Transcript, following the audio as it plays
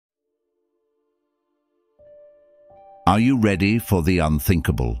Are you ready for the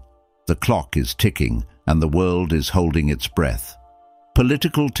unthinkable? The clock is ticking and the world is holding its breath.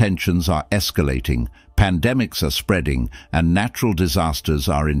 Political tensions are escalating, pandemics are spreading, and natural disasters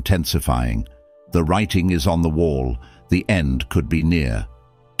are intensifying. The writing is on the wall. The end could be near.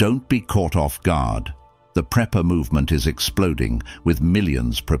 Don't be caught off guard. The prepper movement is exploding, with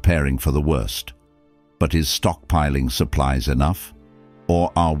millions preparing for the worst. But is stockpiling supplies enough? Or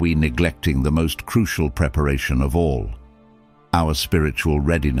are we neglecting the most crucial preparation of all? Our spiritual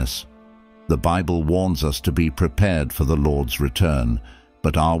readiness. The Bible warns us to be prepared for the Lord's return,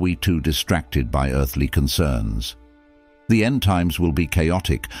 but are we too distracted by earthly concerns? The end times will be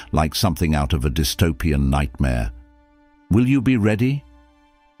chaotic, like something out of a dystopian nightmare. Will you be ready?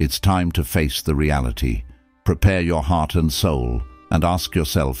 It's time to face the reality. Prepare your heart and soul, and ask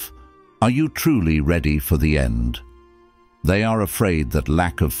yourself, are you truly ready for the end? They are afraid that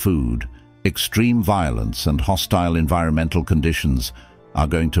lack of food, extreme violence, and hostile environmental conditions are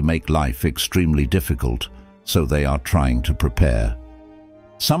going to make life extremely difficult, so they are trying to prepare.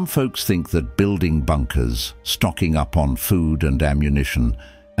 Some folks think that building bunkers, stocking up on food and ammunition,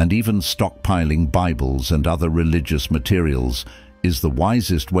 and even stockpiling Bibles and other religious materials is the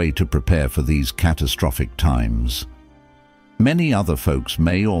wisest way to prepare for these catastrophic times. Many other folks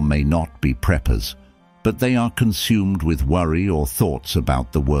may or may not be preppers, but they are consumed with worry or thoughts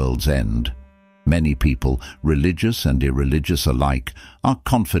about the world's end. Many people, religious and irreligious alike, are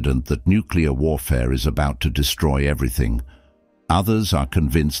confident that nuclear warfare is about to destroy everything. Others are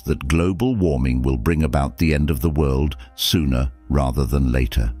convinced that global warming will bring about the end of the world sooner rather than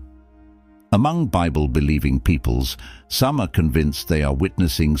later. Among Bible-believing peoples, some are convinced they are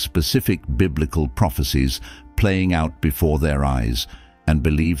witnessing specific biblical prophecies playing out before their eyes and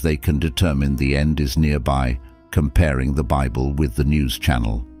believe they can determine the end is nearby, comparing the Bible with the news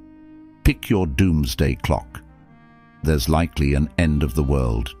channel. Pick your doomsday clock. There's likely an end of the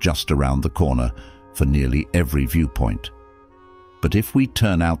world just around the corner for nearly every viewpoint. But if we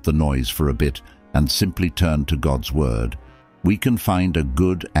turn out the noise for a bit and simply turn to God's Word, we can find a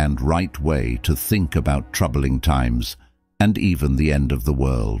good and right way to think about troubling times and even the end of the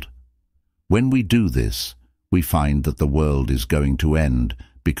world. When we do this, we find that the world is going to end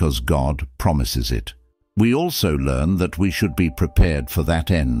because God promises it. We also learn that we should be prepared for that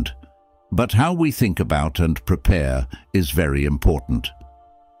end. But how we think about and prepare is very important.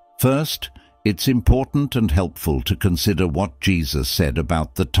 First, it's important and helpful to consider what Jesus said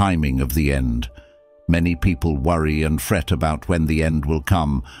about the timing of the end. Many people worry and fret about when the end will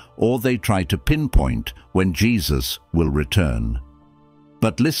come, or they try to pinpoint when Jesus will return.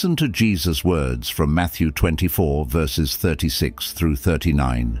 But listen to Jesus' words from Matthew 24, verses 36 through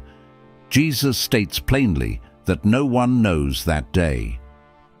 39. Jesus states plainly that no one knows that day.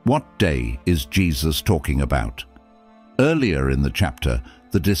 What day is Jesus talking about? Earlier in the chapter,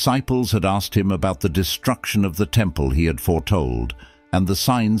 the disciples had asked him about the destruction of the temple he had foretold, and the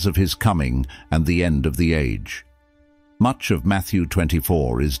signs of his coming and the end of the age. Much of Matthew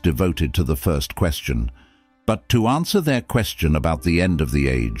 24 is devoted to the first question. But to answer their question about the end of the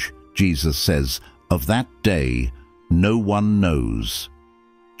age, Jesus says, "Of that day, no one knows."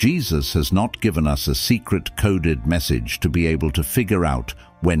 Jesus has not given us a secret coded message to be able to figure out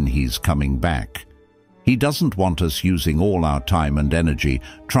when he's coming back. He doesn't want us using all our time and energy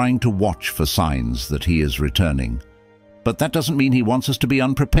trying to watch for signs that he is returning. But that doesn't mean he wants us to be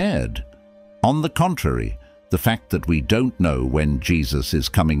unprepared. On the contrary, the fact that we don't know when Jesus is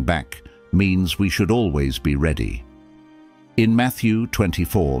coming back means we should always be ready. In Matthew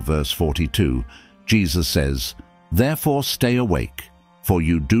 24, verse 42, Jesus says, "Therefore stay awake, for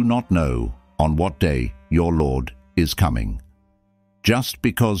you do not know on what day your Lord is coming." Just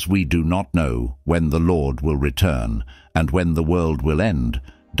because we do not know when the Lord will return and when the world will end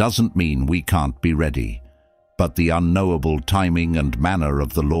doesn't mean we can't be ready. But the unknowable timing and manner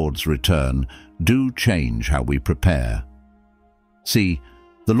of the Lord's return do change how we prepare. See,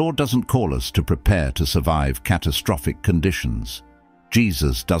 the Lord doesn't call us to prepare to survive catastrophic conditions.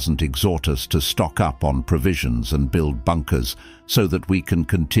 Jesus doesn't exhort us to stock up on provisions and build bunkers so that we can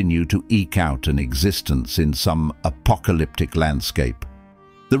continue to eke out an existence in some apocalyptic landscape.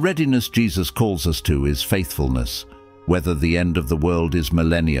 The readiness Jesus calls us to is faithfulness. Whether the end of the world is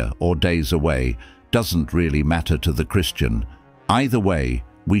millennia or days away doesn't really matter to the Christian. Either way,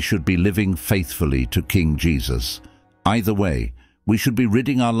 we should be living faithfully to King Jesus. Either way, we should be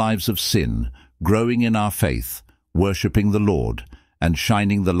ridding our lives of sin, growing in our faith, worshipping the Lord, and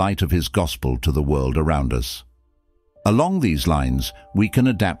shining the light of his gospel to the world around us. Along these lines, we can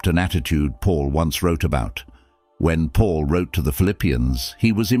adapt an attitude Paul once wrote about. When Paul wrote to the Philippians,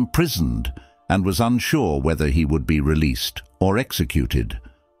 he was imprisoned, and was unsure whether he would be released or executed.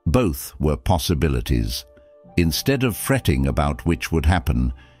 Both were possibilities. Instead of fretting about which would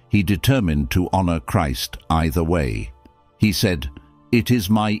happen, he determined to honor Christ either way. He said, "It is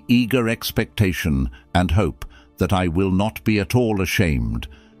my eager expectation and hope that I will not be at all ashamed,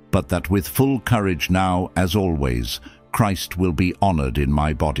 but that with full courage now, as always, Christ will be honored in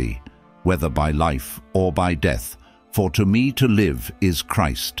my body, whether by life or by death. For to me to live is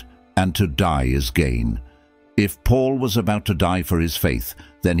Christ, and to die is gain." If Paul was about to die for his faith,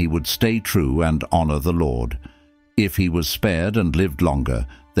 then he would stay true and honor the Lord. If he was spared and lived longer,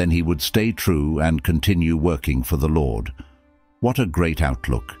 then he would stay true and continue working for the Lord. What a great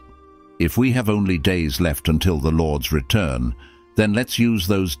outlook! If we have only days left until the Lord's return, then let's use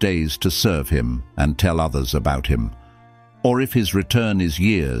those days to serve him and tell others about him. Or if his return is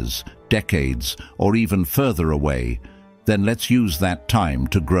years, decades, or even further away, then let's use that time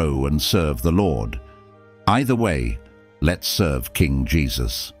to grow and serve the Lord. Either way, let's serve King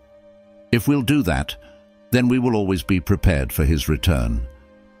Jesus. If we'll do that, then we will always be prepared for his return.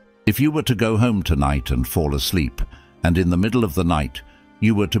 If you were to go home tonight and fall asleep, and in the middle of the night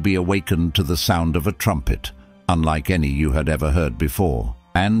you were to be awakened to the sound of a trumpet, unlike any you had ever heard before,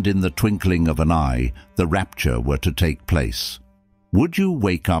 and in the twinkling of an eye the rapture were to take place, would you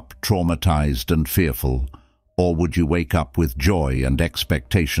wake up traumatized and fearful, or would you wake up with joy and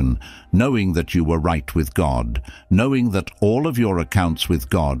expectation, knowing that you were right with God, knowing that all of your accounts with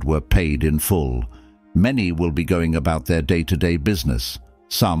God were paid in full? Many will be going about their day-to-day business.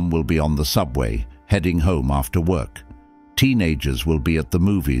 Some will be on the subway, heading home after work. Teenagers will be at the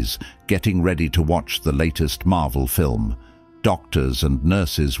movies, getting ready to watch the latest Marvel film. Doctors and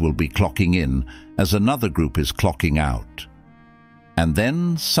nurses will be clocking in as another group is clocking out. And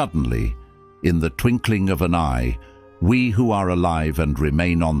then, suddenly, in the twinkling of an eye, we who are alive and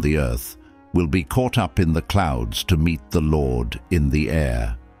remain on the earth will be caught up in the clouds to meet the Lord in the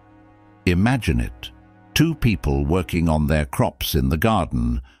air. Imagine it. Two people working on their crops in the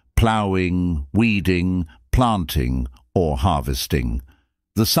garden, ploughing, weeding, planting, or harvesting.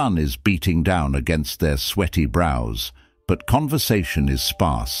 The sun is beating down against their sweaty brows, but conversation is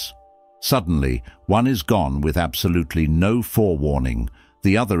sparse. Suddenly, one is gone with absolutely no forewarning.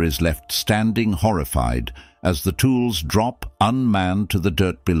 The other is left standing horrified as the tools drop unmanned to the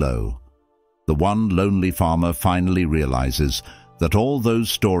dirt below. The one lonely farmer finally realizes that all those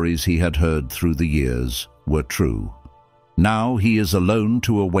stories he had heard through the years were true. Now he is alone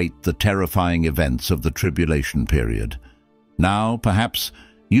to await the terrifying events of the tribulation period. Now, perhaps,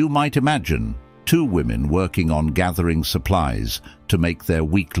 you might imagine two women working on gathering supplies to make their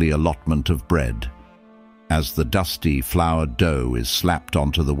weekly allotment of bread. As the dusty floured dough is slapped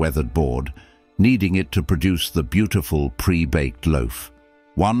onto the weathered board, kneading it to produce the beautiful pre-baked loaf,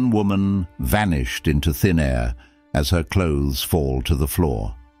 one woman vanished into thin air as her clothes fall to the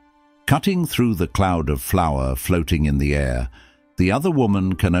floor. Cutting through the cloud of flour floating in the air, the other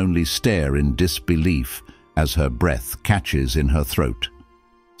woman can only stare in disbelief as her breath catches in her throat.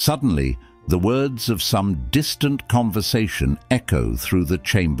 Suddenly, the words of some distant conversation echo through the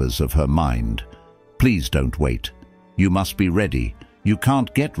chambers of her mind. "Please don't wait. You must be ready. You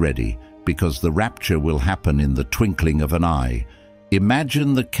can't get ready, because the rapture will happen in the twinkling of an eye."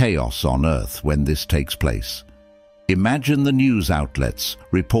 Imagine the chaos on earth when this takes place. Imagine the news outlets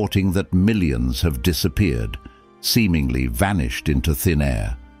reporting that millions have disappeared, seemingly vanished into thin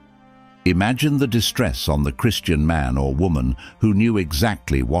air. Imagine the distress on the Christian man or woman who knew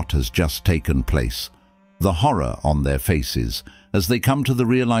exactly what has just taken place, the horror on their faces as they come to the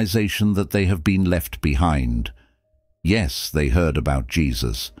realization that they have been left behind. Yes, they heard about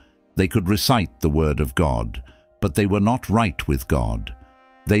Jesus. They could recite the Word of God, but they were not right with God.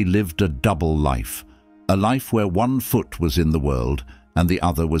 They lived a double life, a life where one foot was in the world and the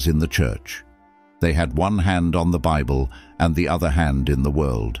other was in the church. They had one hand on the Bible and the other hand in the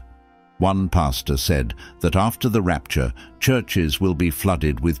world. One pastor said that after the rapture, churches will be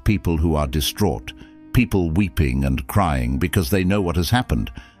flooded with people who are distraught, people weeping and crying because they know what has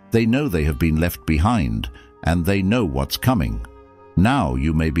happened. They know they have been left behind, and they know what's coming. Now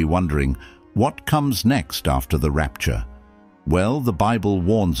you may be wondering, what comes next after the rapture? Well, the Bible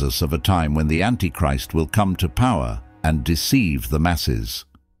warns us of a time when the Antichrist will come to power and deceive the masses.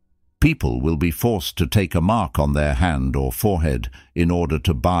 People will be forced to take a mark on their hand or forehead in order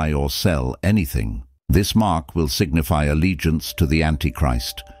to buy or sell anything. This mark will signify allegiance to the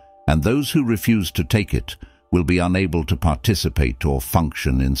Antichrist, and those who refuse to take it will be unable to participate or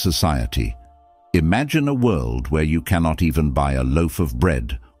function in society. Imagine a world where you cannot even buy a loaf of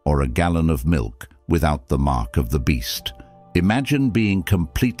bread or a gallon of milk without the mark of the beast. Imagine being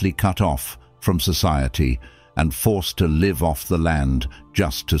completely cut off from society and forced to live off the land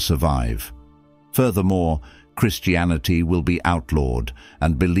just to survive. Furthermore, Christianity will be outlawed,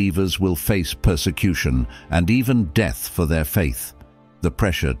 and believers will face persecution and even death for their faith. The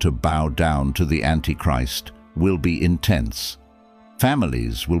pressure to bow down to the Antichrist will be intense.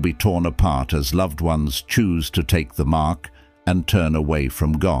 Families will be torn apart as loved ones choose to take the mark and turn away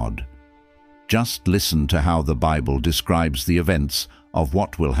from God. Just listen to how the Bible describes the events of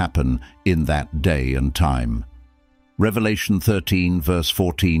what will happen in that day and time. Revelation 13, verse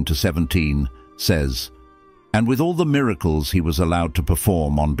 14 to 17 says, "And with all the miracles he was allowed to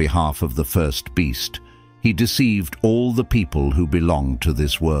perform on behalf of the first beast, he deceived all the people who belonged to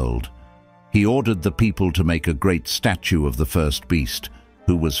this world. He ordered the people to make a great statue of the first beast,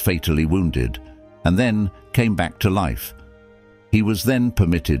 who was fatally wounded, and then came back to life. He was then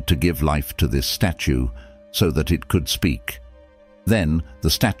permitted to give life to this statue so that it could speak. Then the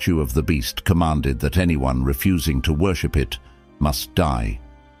statue of the beast commanded that anyone refusing to worship it must die.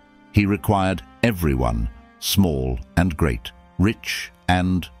 He required everyone, small and great, rich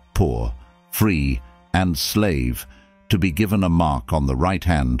and poor, free and slave, to be given a mark on the right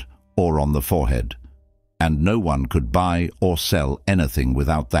hand or on the forehead. And no one could buy or sell anything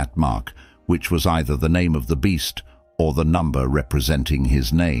without that mark, which was either the name of the beast or the number representing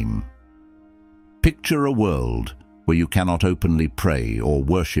his name." Picture a world where you cannot openly pray or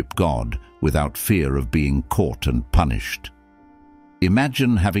worship God without fear of being caught and punished.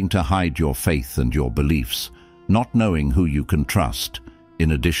 Imagine having to hide your faith and your beliefs, not knowing who you can trust,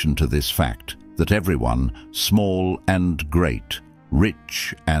 in addition to this fact that everyone, small and great,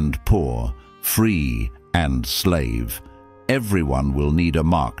 rich and poor, free and slave, everyone will need a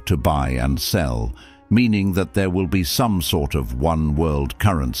mark to buy and sell, meaning that there will be some sort of one-world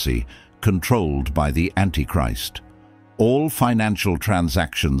currency controlled by the Antichrist. All financial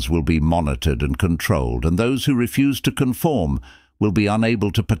transactions will be monitored and controlled, and those who refuse to conform will be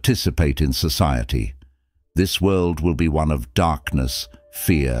unable to participate in society. This world will be one of darkness,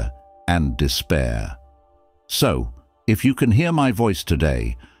 fear, and despair. So, if you can hear my voice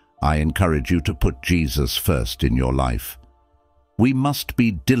today, I encourage you to put Jesus first in your life. We must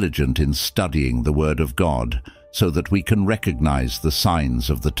be diligent in studying the Word of God so that we can recognize the signs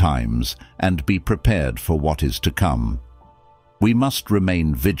of the times and be prepared for what is to come. We must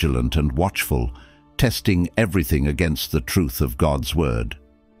remain vigilant and watchful, testing everything against the truth of God's Word.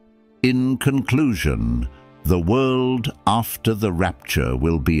 In conclusion, the world after the rapture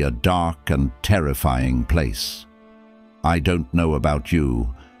will be a dark and terrifying place. I don't know about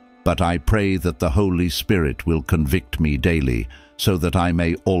you, but I pray that the Holy Spirit will convict me daily so that I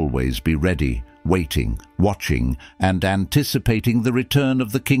may always be ready, waiting, watching, and anticipating the return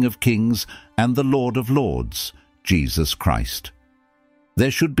of the King of Kings and the Lord of Lords, Jesus Christ. There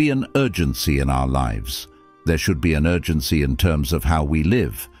should be an urgency in our lives. There should be an urgency in terms of how we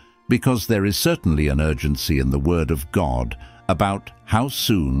live, because there is certainly an urgency in the Word of God about how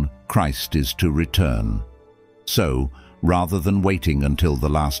soon Christ is to return. So, rather than waiting until the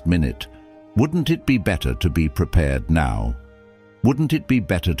last minute, wouldn't it be better to be prepared now? Wouldn't it be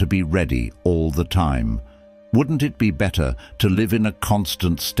better to be ready all the time? Wouldn't it be better to live in a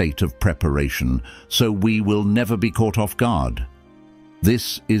constant state of preparation so we will never be caught off guard?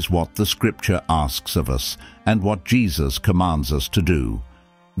 This is what the Scripture asks of us and what Jesus commands us to do.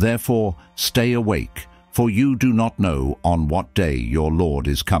 Therefore, stay awake, for you do not know on what day your Lord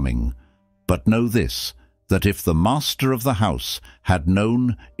is coming. But know this, that if the master of the house had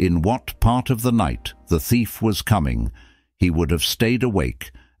known in what part of the night the thief was coming, he would have stayed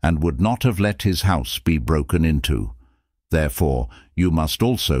awake and would not have let his house be broken into. Therefore, you must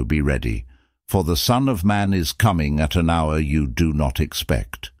also be ready, for the Son of Man is coming at an hour you do not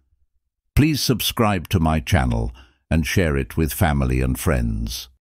expect. Please subscribe to my channel and share it with family and friends.